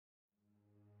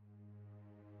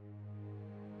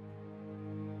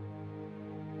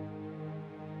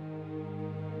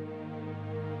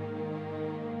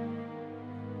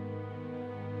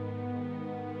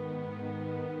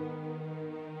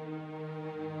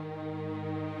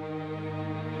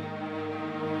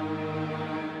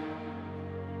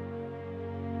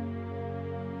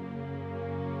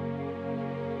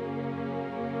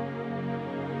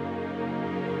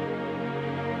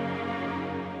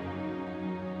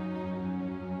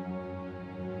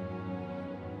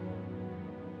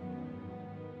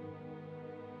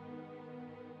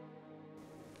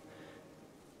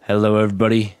Hello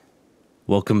everybody,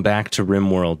 welcome back to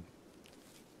Rimworld.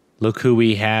 Look who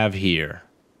we have here.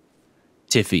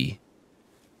 Tiffy,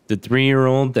 the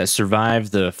 3-year-old that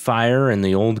survived the fire in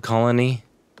the old colony,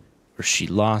 where she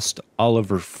lost all of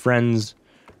her friends,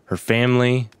 her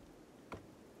family,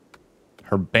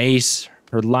 her base,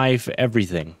 her life,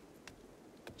 everything.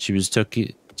 She was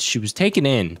taken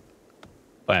in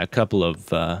by a couple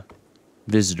of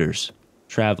visitors,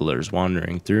 travelers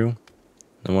wandering through.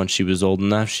 And once she was old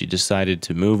enough, she decided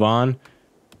to move on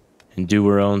and do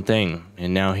her own thing.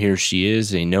 And now here she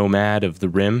is, a nomad of the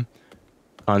Rim,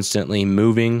 constantly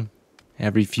moving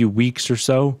every few weeks or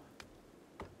so,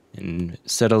 and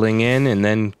settling in and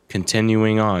then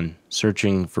continuing on,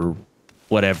 searching for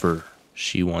whatever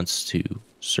she wants to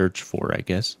search for, I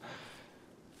guess.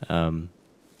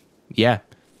 Yeah.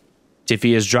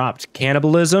 Tiffy has dropped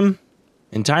cannibalism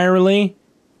entirely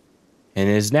and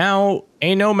is now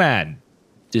a nomad,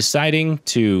 deciding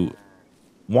to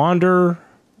wander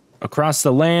across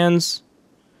the lands,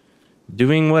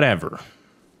 doing whatever.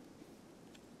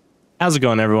 How's it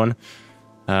going, everyone?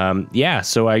 Yeah,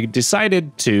 so I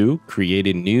decided to create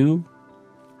a new,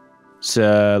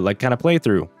 kind of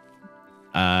playthrough.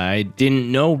 I didn't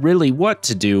know really what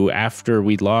to do after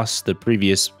we lost the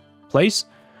previous place,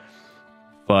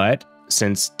 but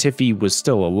since Tiffy was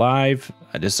still alive,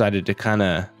 I decided to kind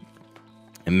of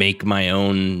and make my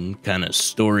own kind of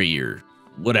story or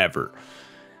whatever.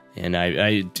 And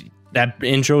I that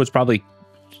intro was probably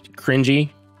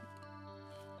cringy.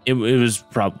 It was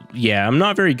probably, yeah, I'm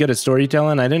not very good at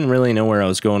storytelling. I didn't really know where I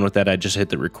was going with that. I just hit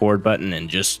the record button and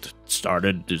just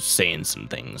started just saying some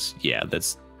things. Yeah,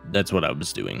 that's what I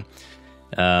was doing.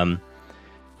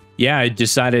 Yeah, I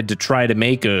decided to try to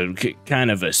make a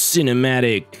kind of a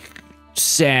cinematic,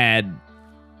 sad,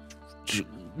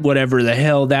 whatever the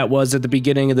hell that was at the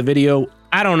beginning of the video.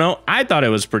 I don't know. I thought it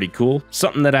was pretty cool.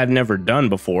 Something that I've never done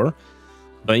before.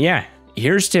 But yeah,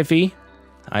 here's Tiffy.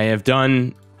 I've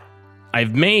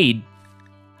made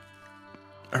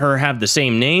her have the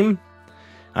same name.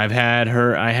 I have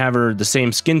her the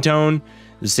same skin tone,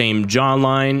 the same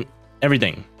jawline,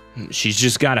 everything. She's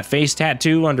just got a face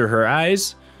tattoo under her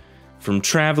eyes from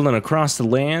traveling across the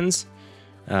lands.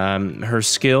 Her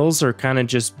skills are kind of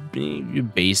just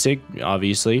basic,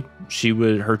 obviously.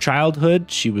 Her childhood,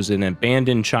 she was an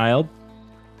abandoned child.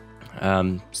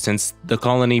 Since the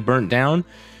colony burnt down,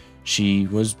 she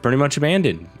was pretty much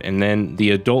abandoned. And then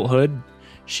the adulthood,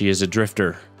 she is a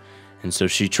drifter. And so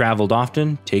she traveled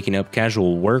often, taking up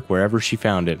casual work wherever she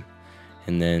found it.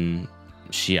 And then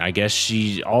I guess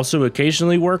she also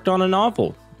occasionally worked on a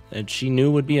novel that she knew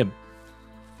would be a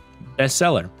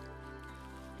bestseller.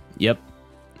 Yep.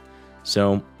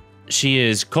 So she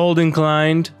is cold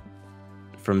inclined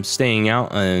from staying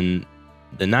out on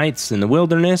the nights in the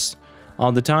wilderness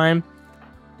all the time.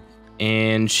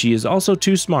 And she is also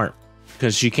too smart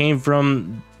because she came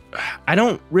from, I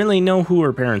don't really know who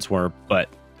her parents were, but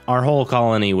our whole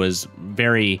colony was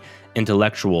very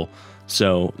intellectual.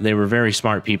 So they were very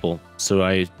smart people. So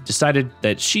I decided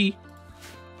that she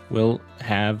will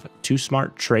have too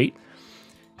smart trait.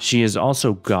 She has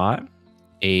also got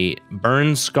a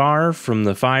burn scar from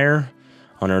the fire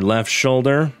on her left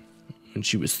shoulder when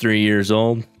she was 3 years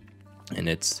old, and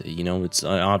it's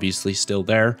obviously still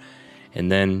there.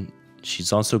 And then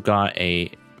she's also got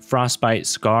a frostbite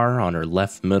scar on her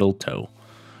left middle toe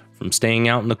from staying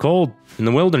out in the cold in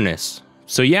the wilderness.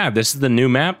 So yeah, this is the new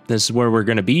map. This is where we're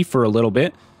going to be for a little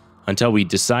bit until we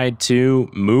decide to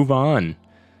move on.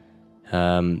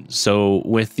 So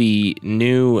with the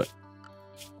new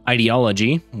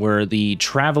ideology, we're the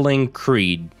traveling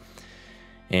creed,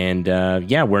 and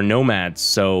yeah, we're nomads,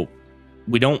 so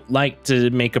we don't like to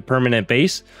make a permanent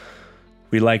base.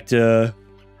 We like to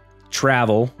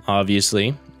travel,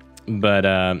 obviously, but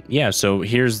yeah, so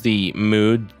here's the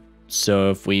mood.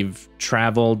 So if we've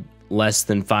traveled less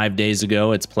than 5 days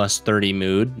ago, it's plus 30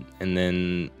 mood, and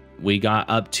then we got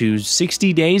up to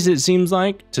 60 days, it seems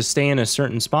like, to stay in a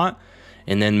certain spot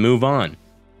and then move on.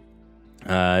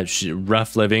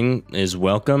 Rough living is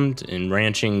welcomed in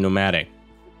ranching nomadic.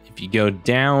 If you go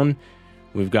down,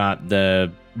 we've got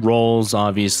the roles,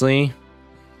 obviously.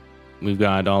 We've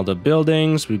got all the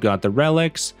buildings, we've got the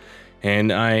relics,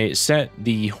 and I set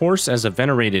the horse as a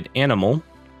venerated animal.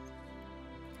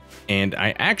 And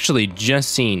I actually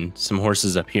just seen some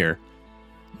horses up here.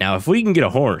 Now, if we can get a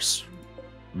horse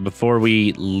before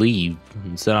we leave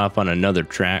and set off on another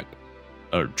trek,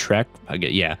 I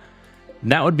get, yeah.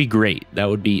 That would be great. That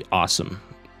would be awesome.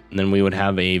 And then we would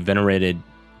have a venerated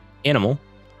animal.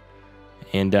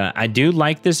 And I do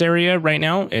like this area right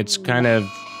now. It's kind of,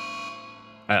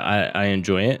 I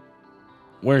enjoy it.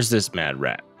 Where's this mad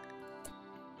rat?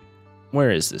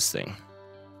 Where is this thing?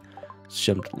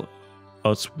 Jumped low.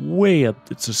 Oh, it's way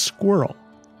up. It's a squirrel.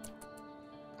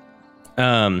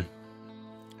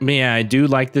 But yeah, I do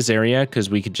like this area because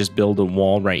we could just build a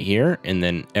wall right here, and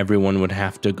then everyone would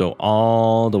have to go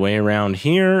all the way around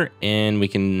here, and we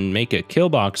can make a kill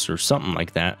box or something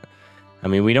like that. I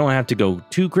mean, we don't have to go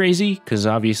too crazy because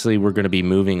obviously we're going to be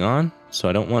moving on, so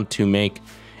I don't want to make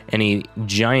any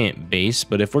giant base.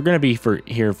 But if we're going to be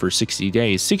here for 60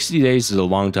 days, 60 days is a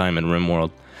long time in Rimworld.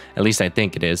 At least I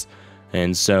think it is.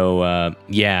 And so,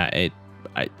 yeah,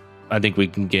 I think we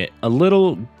can get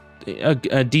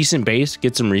a decent base,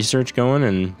 get some research going,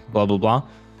 and blah blah blah.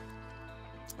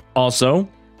 Also,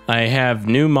 I have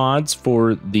new mods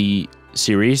for the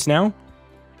series now.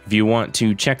 If you want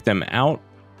to check them out,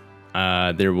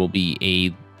 there will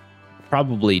be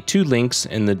probably 2 links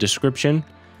in the description.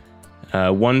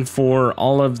 One for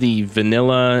all of the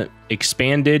vanilla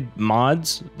expanded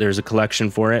mods. There's a collection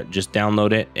for it. Just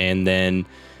download it, and then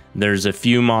there's a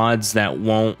few mods that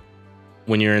won't.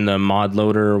 When you're in the mod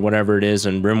loader or whatever it is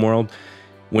in Rimworld,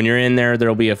 when you're in there,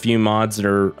 there'll be a few mods that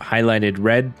are highlighted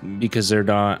red because they're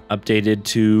not updated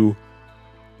to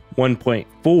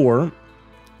 1.4.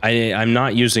 I'm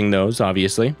not using those,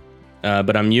 obviously,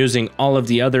 but I'm using all of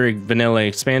the other vanilla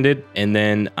expanded. And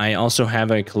then I also have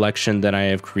a collection that I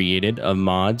have created of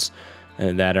mods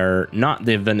that are not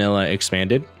the vanilla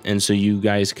expanded. And so you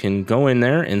guys can go in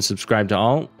there and subscribe to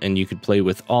all, and you could play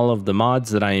with all of the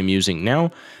mods that I am using now.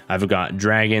 I've got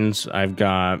dragons, I've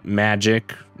got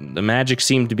magic. The magic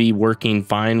seemed to be working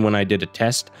fine when I did a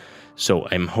test, so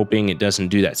I'm hoping it doesn't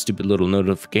do that stupid little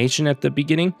notification at the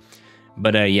beginning.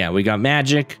 But yeah, we got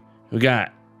magic, we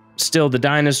got still the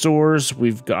dinosaurs,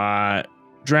 we've got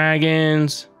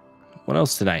dragons. What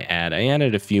else did I add? I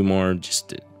added a few more,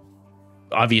 just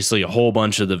obviously a whole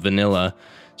bunch of the vanilla,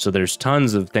 so there's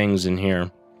tons of things in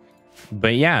here.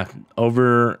 But yeah,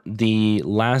 over the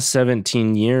last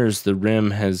 17 years, the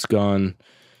Rim has gone,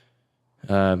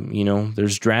 you know,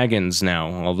 there's dragons now.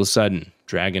 All of a sudden,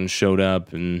 dragons showed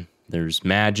up, and there's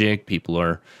magic. People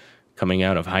are coming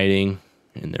out of hiding,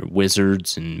 and they're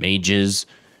wizards and mages.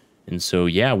 And so,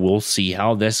 yeah, we'll see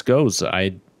how this goes.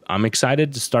 I'm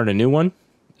excited to start a new one.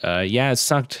 Yeah, it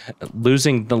sucked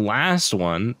losing the last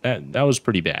one. That was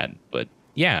pretty bad. But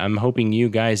yeah, I'm hoping you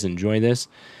guys enjoy this.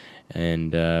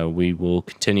 And we will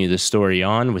continue the story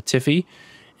on with Tiffy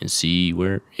and see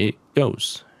where it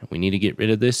goes. We need to get rid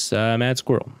of this mad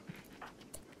squirrel.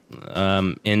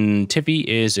 And Tiffy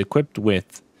is equipped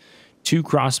with 2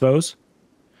 crossbows.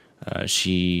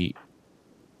 We'll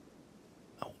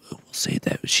say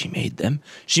that she made them.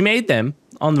 She made them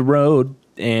on the road,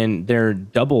 and they're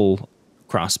double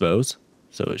crossbows,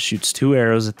 so it shoots 2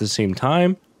 arrows at the same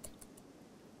time.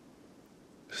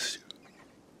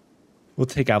 We'll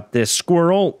take out this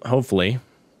squirrel, hopefully.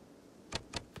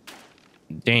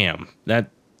 Damn, that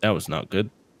was not good.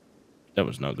 That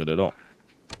was not good at all.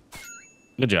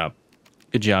 Good job.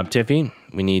 Good job, Tiffy.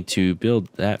 We need to build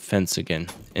that fence again.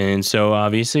 And so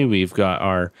obviously we've got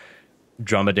our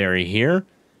dromedary here.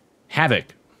 Havoc.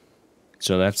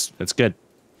 So that's good.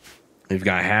 We've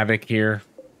got Havoc here.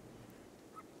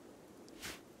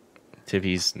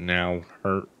 Tiffy's now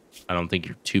hurt. I don't think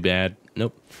you're too bad.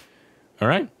 Nope. All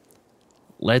right.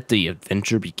 Let the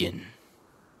adventure begin.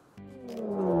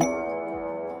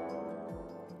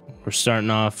 We're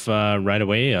starting off right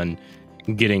away on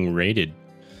getting raided.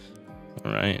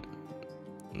 All right.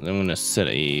 I'm going to set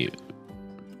a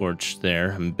torch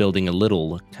there. I'm building a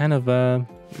little kind of,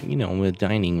 you know, a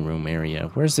dining room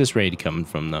area. Where's this raid coming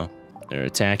from, though? They're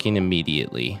attacking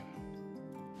immediately.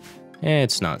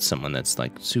 It's not someone that's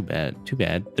like too bad.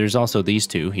 There's also these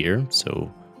 2 here,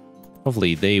 so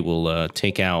hopefully they will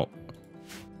take out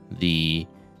the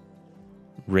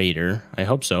raider. I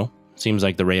hope so. Seems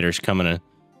like the raider's coming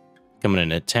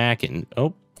and attacking.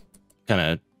 Oh,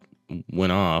 kind of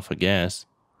went off, I guess.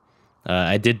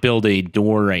 I did build a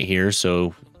door right here,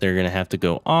 so they're gonna have to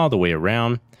go all the way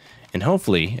around, and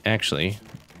hopefully, actually,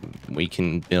 we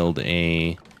can build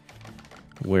a.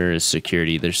 Where is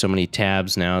security? There's so many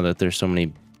tabs now that there's so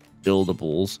many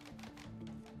buildables.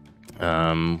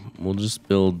 We'll just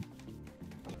build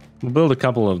a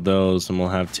couple of those, and we'll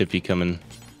have Tiffy come and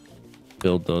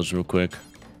build those real quick.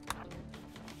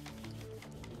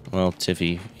 Well,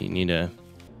 Tiffy, you need to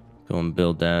go and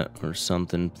build that or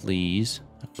something, please.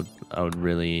 I would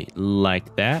really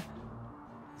like that.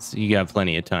 So you got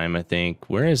plenty of time, I think.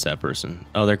 Where is that person?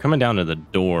 Oh, they're coming down to the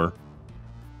door.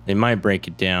 They might break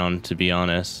it down, to be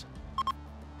honest.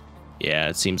 Yeah,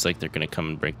 it seems like they're going to come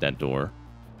and break that door.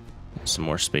 Some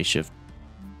more spaceship.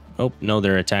 Oh, no,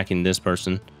 they're attacking this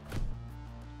person.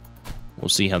 We'll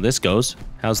see how this goes.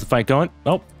 How's the fight going?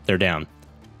 Oh, they're down.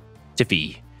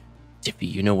 Tiffy,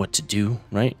 you know what to do,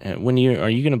 right? Are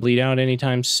you gonna bleed out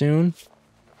anytime soon?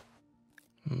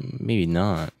 Maybe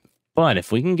not. But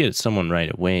if we can get someone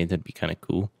right away, that'd be kind of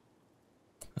cool.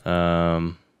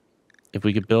 If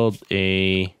we could build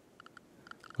a,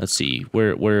 let's see,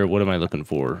 what am I looking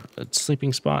for? A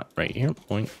sleeping spot right here,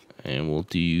 point, and we'll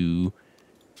do,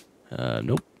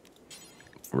 nope,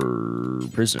 for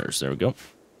prisoners. There we go.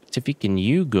 Tiffy, can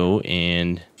you go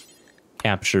and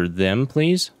capture them,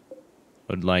 please?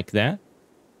 Would like that.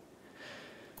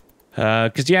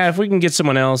 Because, yeah, if we can get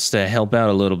someone else to help out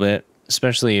a little bit,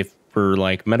 especially if for,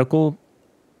 like, medical,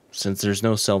 since there's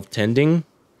no self-tending,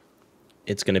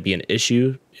 it's going to be an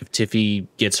issue. If Tiffy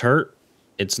gets hurt,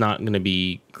 it's not going to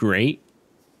be great.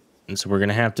 And so we're going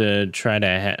to have to try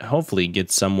to hopefully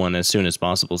get someone as soon as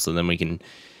possible so then we can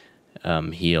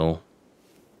heal.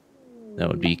 That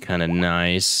would be kind of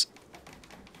nice.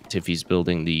 Tiffy's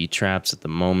building the traps at the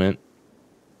moment.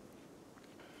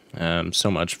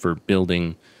 So much for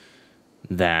building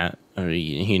that, or,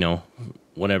 you know,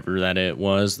 whatever that it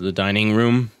was, the dining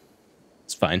room.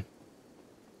 It's fine.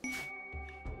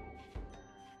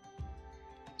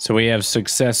 So we have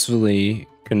successfully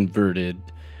converted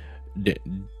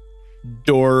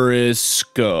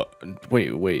Doriska.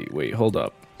 Wait, hold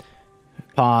up.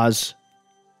 Pause.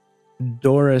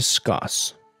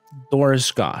 Doriskos.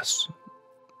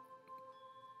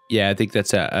 Yeah, I think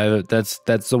that's it.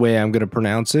 That's the way I'm going to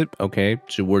pronounce it. Okay,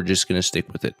 so we're just going to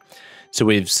stick with it. So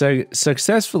we've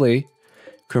successfully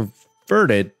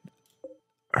converted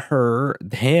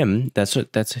him,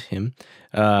 that's him,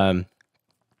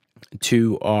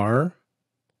 to our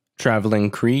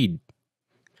traveling creed.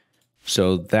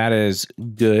 So that is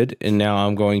good. And now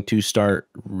I'm going to start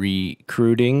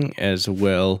recruiting as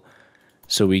well,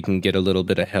 so we can get a little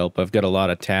bit of help. I've got a lot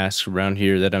of tasks around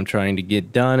here that I'm trying to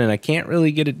get done, and I can't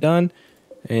really get it done.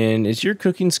 And is your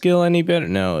cooking skill any better?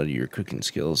 No, your cooking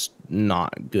skill's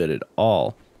not good at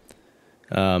all.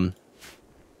 Oh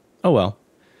well.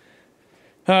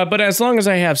 But as long as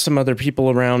I have some other people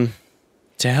around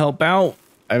to help out,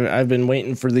 I've been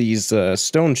waiting for these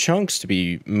stone chunks to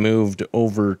be moved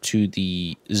over to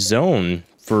the zone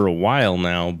for a while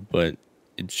now, but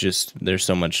it's just, there's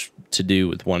so much to do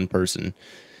with one person.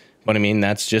 But I mean,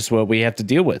 that's just what we have to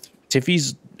deal with.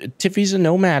 Tiffy's a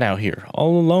nomad out here,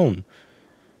 all alone.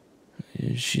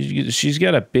 She's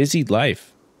got a busy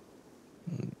life.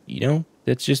 You know,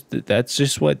 that's just how it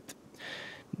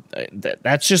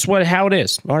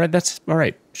is. All right, that's all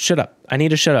right. Shut up. I need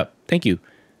to shut up. Thank you.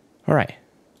 All right.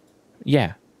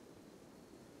 Yeah.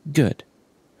 Good.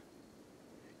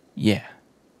 Yeah.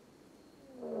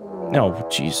 No,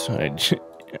 jeez.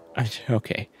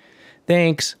 Okay.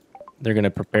 Thanks. They're going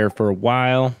to prepare for a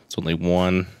while. It's only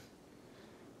one,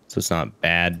 so it's not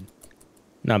bad.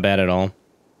 Not bad at all.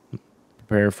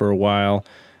 Prepare for a while.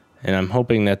 And I'm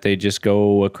hoping that they just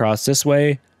go across this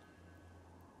way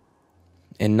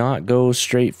and not go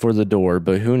straight for the door,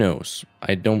 but who knows?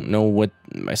 I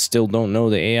still don't know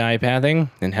the AI pathing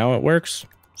and how it works.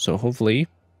 So hopefully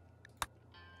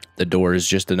the door is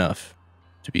just enough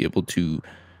to be able to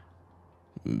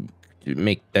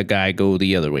make that guy go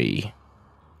the other way.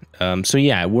 So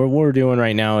yeah, what we're doing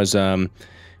right now is kind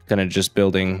of just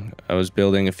building. I was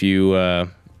building a few,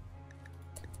 I'm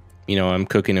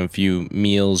cooking a few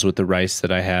meals with the rice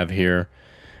that I have here.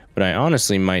 But I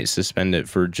honestly might suspend it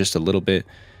for just a little bit.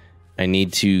 I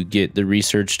need to get the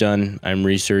research done. I'm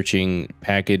researching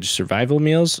packaged survival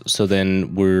meals, so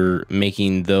then we're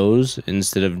making those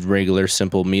instead of regular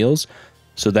simple meals.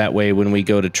 So that way when we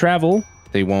go to travel,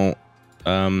 they won't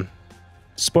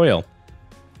spoil.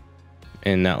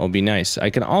 And that will be nice. I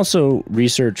can also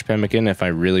research pemmican if I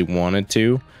really wanted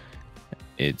to.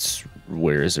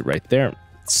 Where is it? Right there.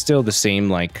 It's still the same,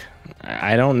 like,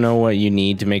 I don't know what you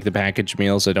need to make the packaged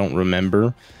meals. I don't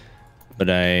remember,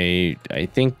 but I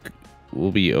think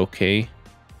we'll be okay.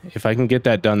 If I can get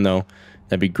that done, though,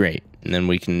 that'd be great. And then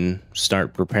we can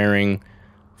start preparing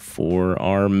for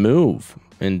our move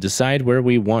and decide where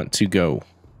we want to go.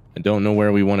 I don't know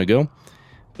where we want to go.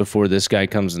 Before this guy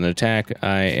comes in attack,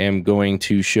 I am going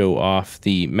to show off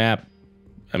the map.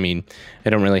 I mean, I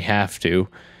don't really have to,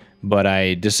 but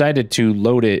I decided to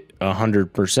load it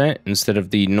 100% instead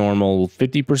of the normal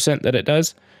 50% that it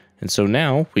does. And so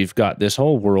now we've got this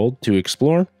whole world to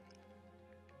explore,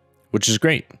 which is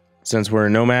great. Since we're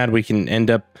a nomad, we can end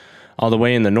up all the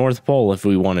way in the North Pole if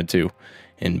we wanted to,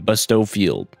 in Busto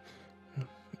Field.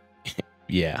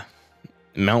 Yeah,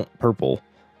 Mount Purple.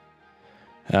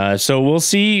 So we'll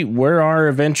see where our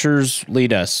adventures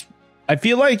lead us. I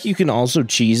feel like you can also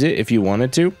cheese it if you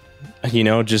wanted to.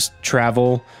 Just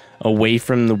travel away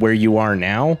from where you are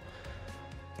now.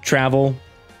 travel,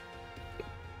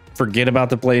 forget about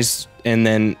the place, and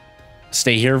then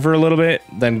stay here for a little bit,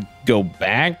 then go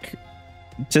back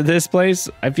to this place,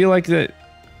 I feel like that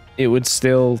it would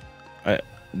still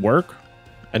work.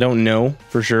 I don't know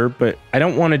for sure, but I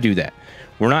don't want to do that.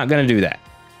 We're not going to do that.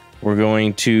 We're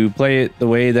going to play it the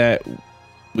way that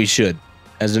we should.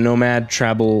 As a nomad,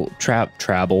 travel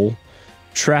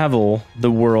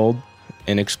the world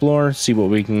and explore, see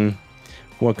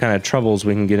what kind of troubles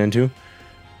we can get into,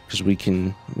 because we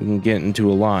can get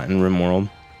into a lot in Rimworld.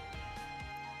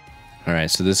 All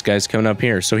right, so this guy's coming up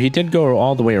here. So he did go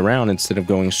all the way around instead of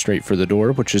going straight for the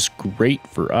door, which is great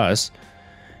for us.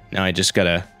 Now I just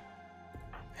gotta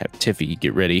have Tiffy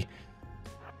get ready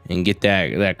and get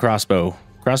that crossbow.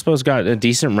 Crossbow's got a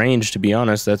decent range, to be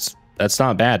honest. That's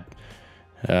not bad.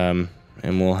 And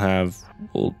we'll have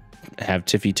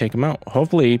Tiffy take them out.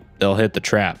 Hopefully they'll hit the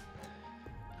trap.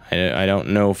 I don't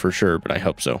know for sure, but I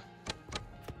hope so.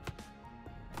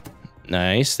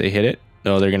 Nice, they hit it.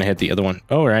 Oh, they're gonna hit the other one.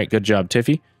 Oh, all right, good job,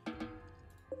 Tiffy.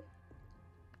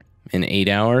 In 8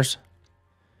 hours.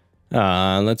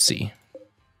 Let's see.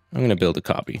 I'm gonna build a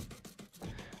copy. I'm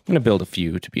gonna build a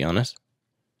few, to be honest.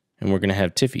 And we're gonna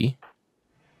have Tiffy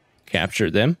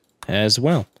capture them as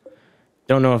well.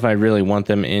 Don't know if I really want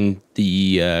them in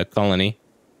the colony.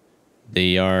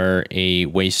 They are a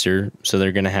waster, so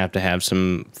they're gonna have to have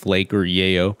some flake or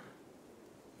yayo,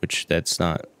 which that's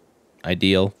not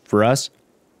ideal for us.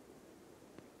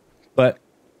 But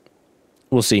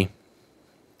we'll see.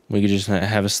 We could just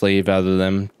have a slave out of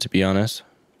them, to be honest.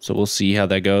 So we'll see how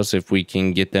that goes, if we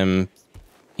can get them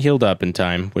healed up in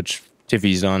time, which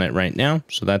Tiffy's on it right now.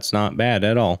 So that's not bad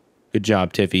at all. Good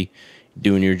job, Tiffy.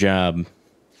 Doing your job.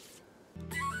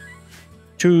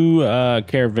 2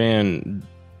 caravan...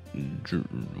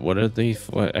 What are they?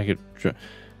 What I could...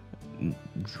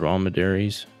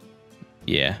 Dromedaries?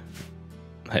 Yeah.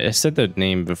 I said the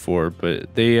name before,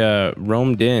 but they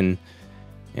roamed in,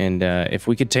 and if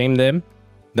we could tame them,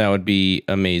 that would be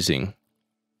amazing.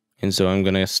 And so I'm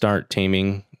gonna start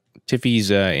taming.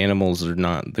 Tiffy's animals are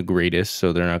not the greatest,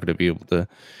 so they're not gonna be able to.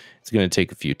 It's gonna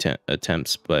take a few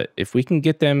attempts, but if we can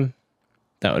get them,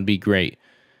 that would be great.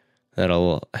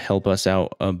 That'll help us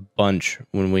out a bunch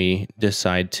when we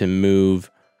decide to move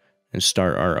and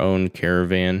start our own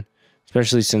caravan.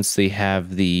 Especially since they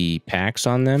have the packs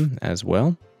on them as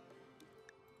well.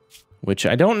 Which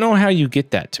I don't know how you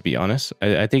get that, to be honest.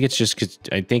 I think it's just because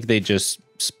I think they just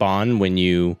spawn when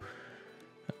you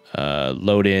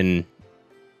load in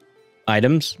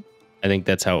items. I think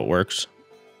that's how it works.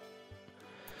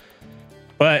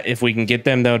 But if we can get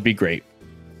them, that would be great.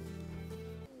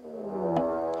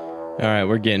 All right,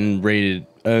 we're getting raided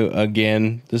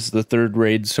again. This is the 3rd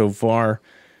raid so far.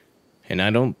 And I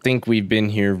don't think we've been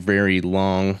here very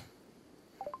long.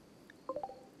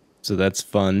 So that's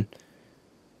fun.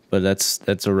 But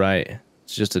that's all right.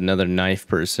 It's just another knife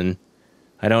person.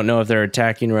 I don't know if they're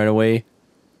attacking right away.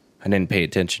 I didn't pay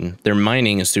attention. Their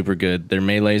mining is super good. Their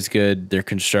melee's good. Their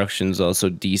construction's also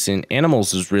decent.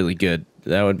 Animals is really good.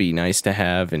 That would be nice to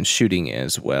have. And shooting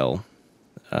as well.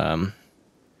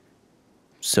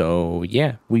 So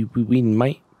yeah, we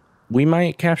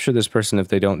might capture this person if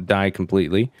they don't die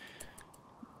completely.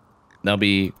 That'll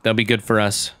be good for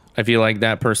us. I feel like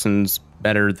that person's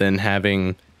better than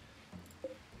having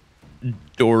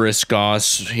Doris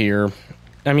Goss here.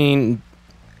 I mean,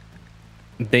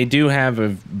 they do have a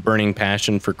burning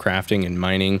passion for crafting and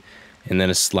mining, and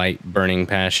then a slight burning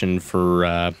passion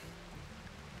for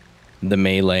the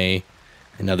melee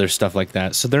and other stuff like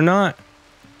that. So they're not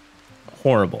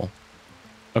horrible.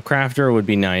 A crafter would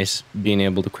be nice, being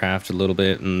able to craft a little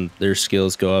bit and their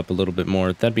skills go up a little bit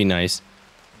more. That'd be nice.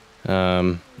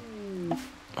 Hunting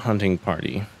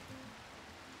party.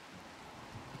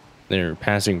 They're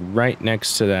passing right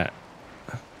next to that.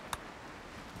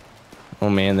 Oh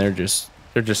man, they're just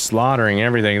slaughtering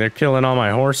everything. They're killing all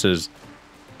my horses.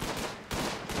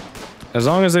 As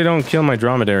long as they don't kill my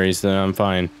dromedaries, then I'm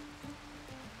fine.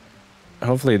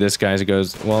 Hopefully this guy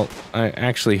goes, well,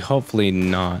 hopefully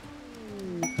not.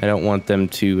 I don't want them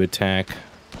to attack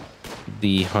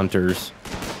the hunters,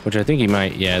 which I think he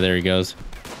might. Yeah, there he goes.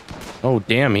 Oh,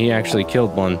 damn, he actually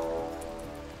killed one.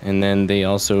 And then they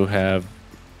also have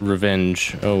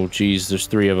revenge. Oh, geez, there's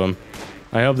 3 of them.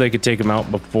 I hope they could take them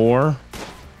out before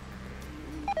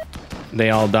they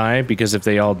all die, because if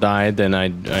they all died, then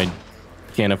I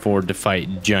can't afford to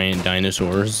fight giant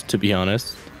dinosaurs, to be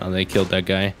honest. Oh, they killed that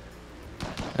guy.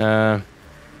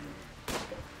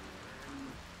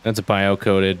 That's a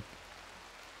bio-coated.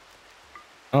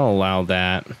 I'll allow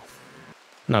that.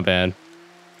 Not bad.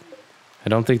 I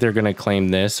don't think they're going to claim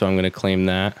this, so I'm going to claim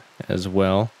that as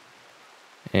well.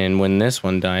 And when this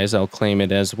one dies, I'll claim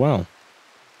it as well.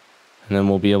 And then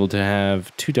we'll be able to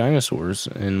have 2 dinosaurs,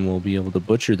 and we'll be able to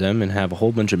butcher them and have a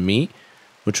whole bunch of meat,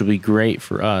 which will be great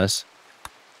for us.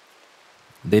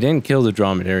 They didn't kill the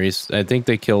dromedaries. I think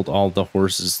they killed all the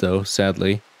horses, though,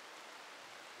 sadly.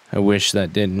 I wish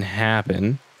that didn't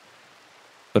happen.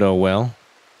 But oh well.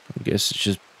 I guess it's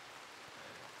just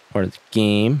part of the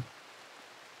game.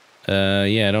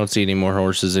 Yeah, I don't see any more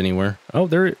horses anywhere. Oh,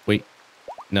 there... Wait.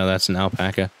 No, that's an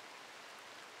alpaca.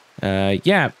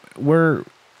 Yeah,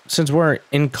 since we're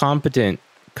incompetent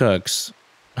cooks,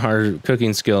 our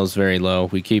cooking skill is very low.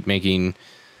 We keep making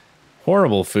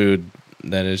horrible food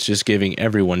that is just giving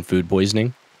everyone food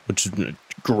poisoning, which is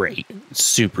great.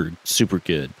 Super, super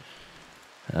good.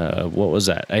 What was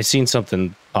that? I seen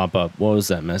something pop up. What was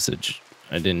that message?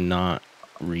 I did not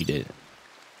read it.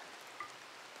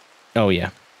 Oh, yeah.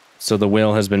 So the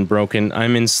wheel has been broken.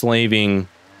 I'm enslaving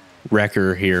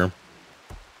Wrecker here.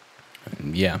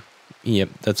 Yeah. Yep,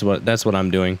 that's what I'm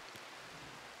doing.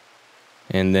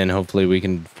 And then hopefully we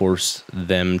can force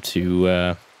them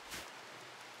to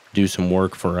do some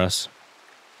work for us.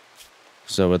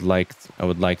 So I would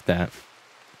like that.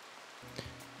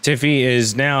 Tiffy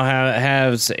is now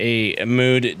has a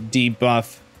mood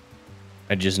debuff.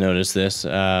 I just noticed this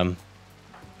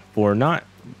for not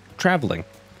traveling.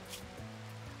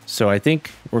 So I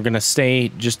think we're gonna stay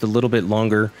just a little bit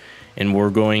longer, and we're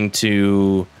going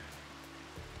to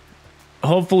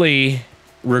hopefully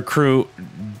recruit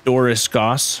Doris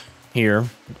Goss here,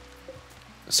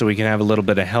 so we can have a little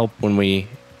bit of help when we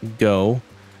go.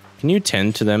 Can you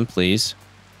tend to them, please?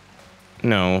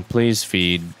 No, please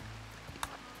feed.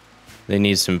 They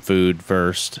need some food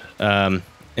first. And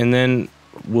then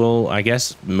we'll, I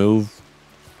guess, move.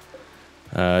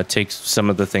 Take some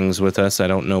of the things with us. I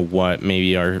don't know what.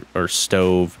 Maybe our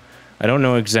stove. I don't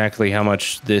know exactly how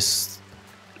much this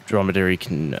dromedary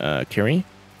can carry.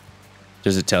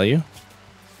 Does it tell you?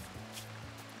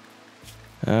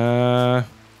 No,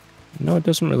 it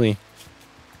doesn't really.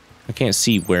 I can't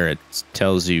see where it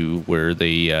tells you where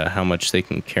they how much they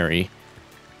can carry.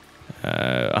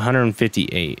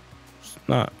 158.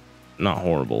 Not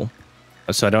horrible.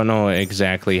 So I don't know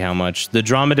exactly how much. The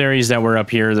dromedaries that were up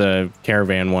here, the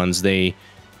caravan ones, they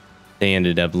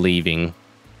ended up leaving.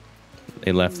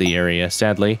 They left the area,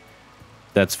 sadly.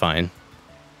 That's fine.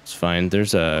 It's fine.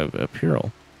 There's a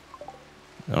Purel.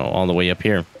 Oh, all the way up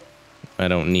here. I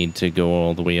don't need to go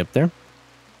all the way up there.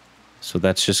 So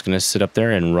that's just going to sit up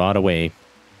there and rot away.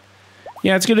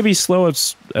 Yeah, it's going to be slow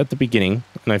at the beginning.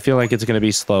 And I feel like it's going to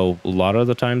be slow a lot of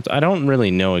the times. I don't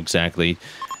really know exactly.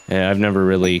 I've never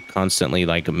really constantly,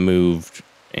 like, moved.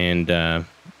 And,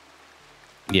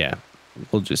 yeah,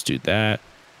 we'll just do that.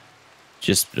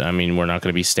 I mean, we're not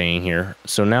going to be staying here.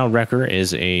 So now Wrecker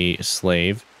is a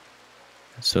slave.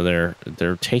 So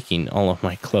they're taking all of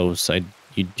my clothes.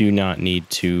 You do not need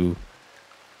to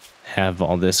have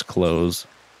all this clothes.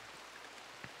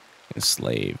 A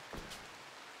slave.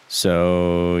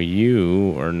 So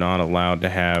you are not allowed to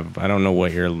have. I don't know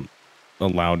what you're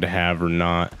allowed to have or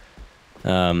not.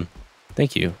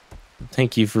 Thank you.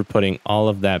 Thank you for putting all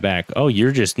of that back. Oh,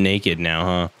 you're just naked now,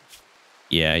 huh?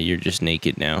 Yeah, you're just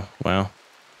naked now. Wow.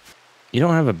 You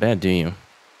don't have a bed, do you?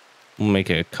 We'll make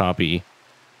a copy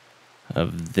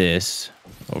of this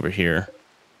over here.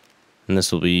 And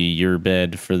this will be your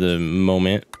bed for the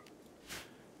moment.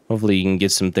 Hopefully you can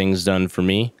get some things done for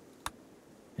me.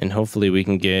 And hopefully we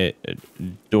can get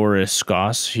Doris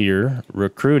Goss here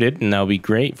recruited, and that'll be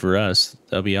great for us.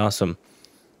 That'll be awesome.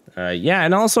 Yeah,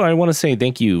 and also I want to say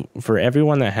thank you for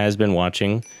everyone that has been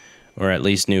watching, or at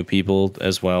least new people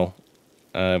as well,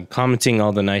 commenting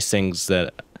all the nice things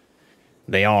that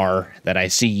that I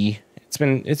see. It's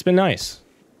been nice.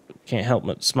 Can't help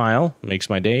but smile. Makes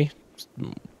my day.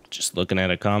 Just looking at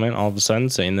a comment all of a sudden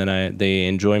saying that they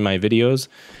enjoy my videos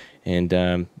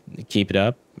and keep it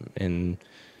up and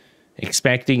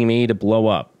expecting me to blow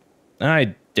up.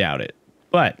 I doubt it,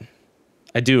 but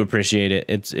I do appreciate it.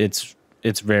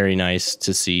 It's very nice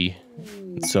to see.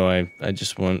 So I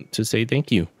just want to say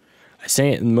thank you. I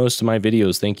say it in most of my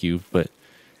videos, thank you, but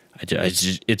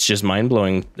it's just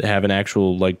mind-blowing to have an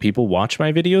actual, like, people watch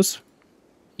my videos.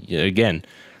 Yeah, again,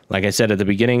 like I said at the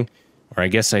beginning, or I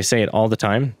guess I say it all the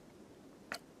time,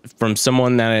 from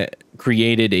someone that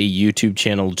created a YouTube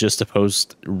channel just to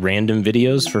post random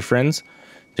videos for friends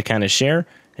to kind of share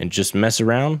and just mess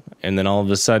around, and then all of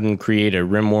a sudden create a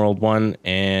Rimworld one,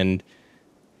 and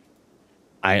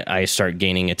I start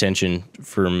gaining attention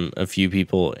from a few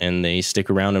people, and they stick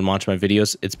around and watch my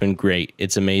videos. It's been great.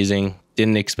 It's amazing.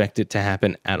 Didn't expect it to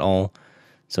happen at all.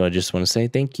 So I just want to say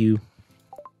thank you.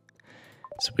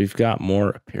 So we've got more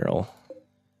apparel.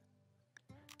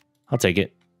 I'll take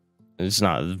it. It's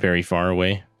not very far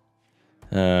away.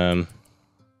 And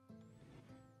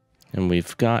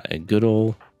we've got a good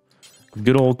old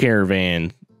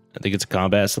caravan. I think it's a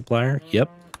combat supplier. Yep.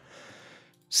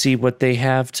 See what they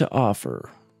have to offer.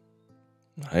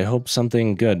 I hope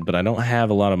something good, but I don't have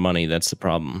a lot of money. That's the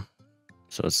problem.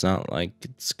 So it's not like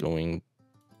it's going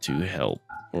to help.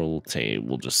 We'll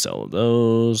just sell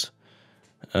those.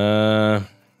 No,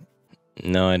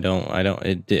 I don't.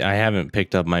 I haven't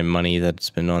picked up my money that's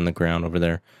been on the ground over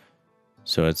there.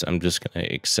 So I'm just gonna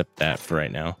accept that for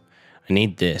right now. I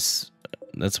need this.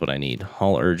 That's what I need.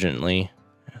 Haul urgently.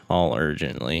 Haul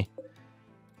urgently.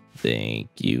 Thank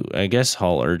you. I guess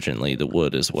haul urgently the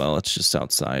wood as well. It's just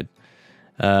outside.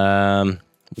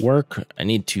 Work. I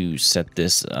need to set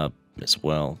this up as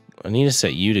well. I need to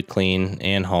set you to clean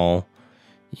and haul.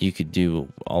 You could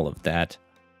do all of that.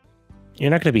 You're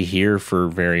not going to be here for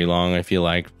very long, I feel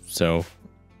like. So,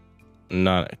 I'm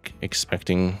not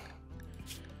expecting.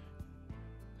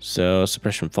 So,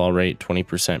 suppression fall rate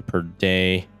 20% per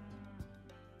day.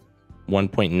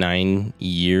 1.9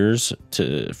 years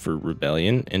for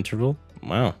rebellion interval.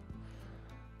 Wow.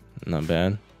 Not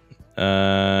bad.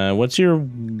 What's your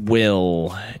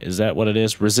will? Is that what it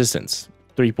is? Resistance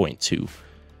 3.2.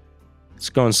 It's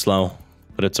going slow,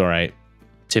 but it's all right.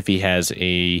 Tiffy has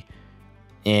a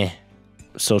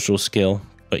social skill,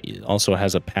 but also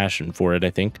has a passion for it, I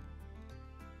think.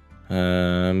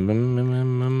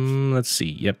 Let's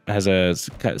see. Yep, has a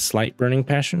slight burning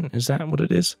passion. Is that what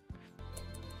it is?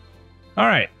 All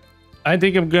right. I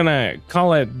think I'm gonna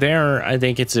call it there. I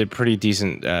think it's a pretty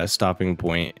decent stopping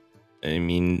point. I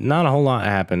mean, not a whole lot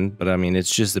happened, but I mean,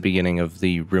 it's just the beginning of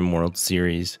the Rimworld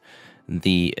series,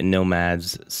 the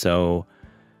Nomads. So,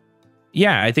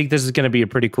 yeah, I think this is going to be a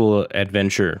pretty cool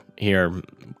adventure here.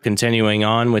 Continuing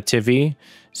on with Tiffy,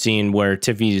 seeing where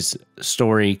Tiffy's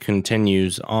story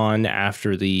continues on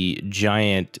after the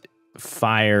giant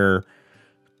fire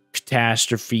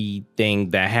catastrophe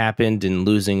thing that happened and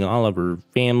losing all of her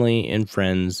family and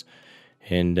friends.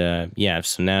 And yeah,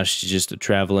 so now she's just a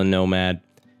traveling nomad.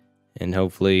 And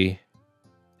hopefully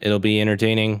it'll be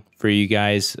entertaining for you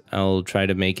guys. I'll try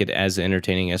to make it as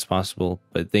entertaining as possible.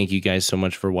 But thank you guys so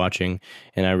much for watching.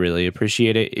 And I really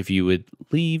appreciate it. If you would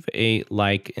leave a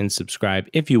like and subscribe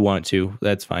if you want to,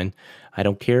 that's fine. I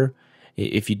don't care.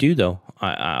 If you do, though,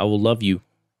 I will love you.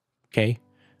 Okay?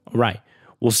 All right.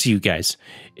 We'll see you guys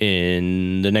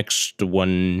in the next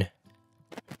one.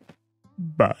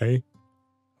 Bye.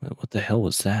 What the hell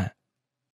was that?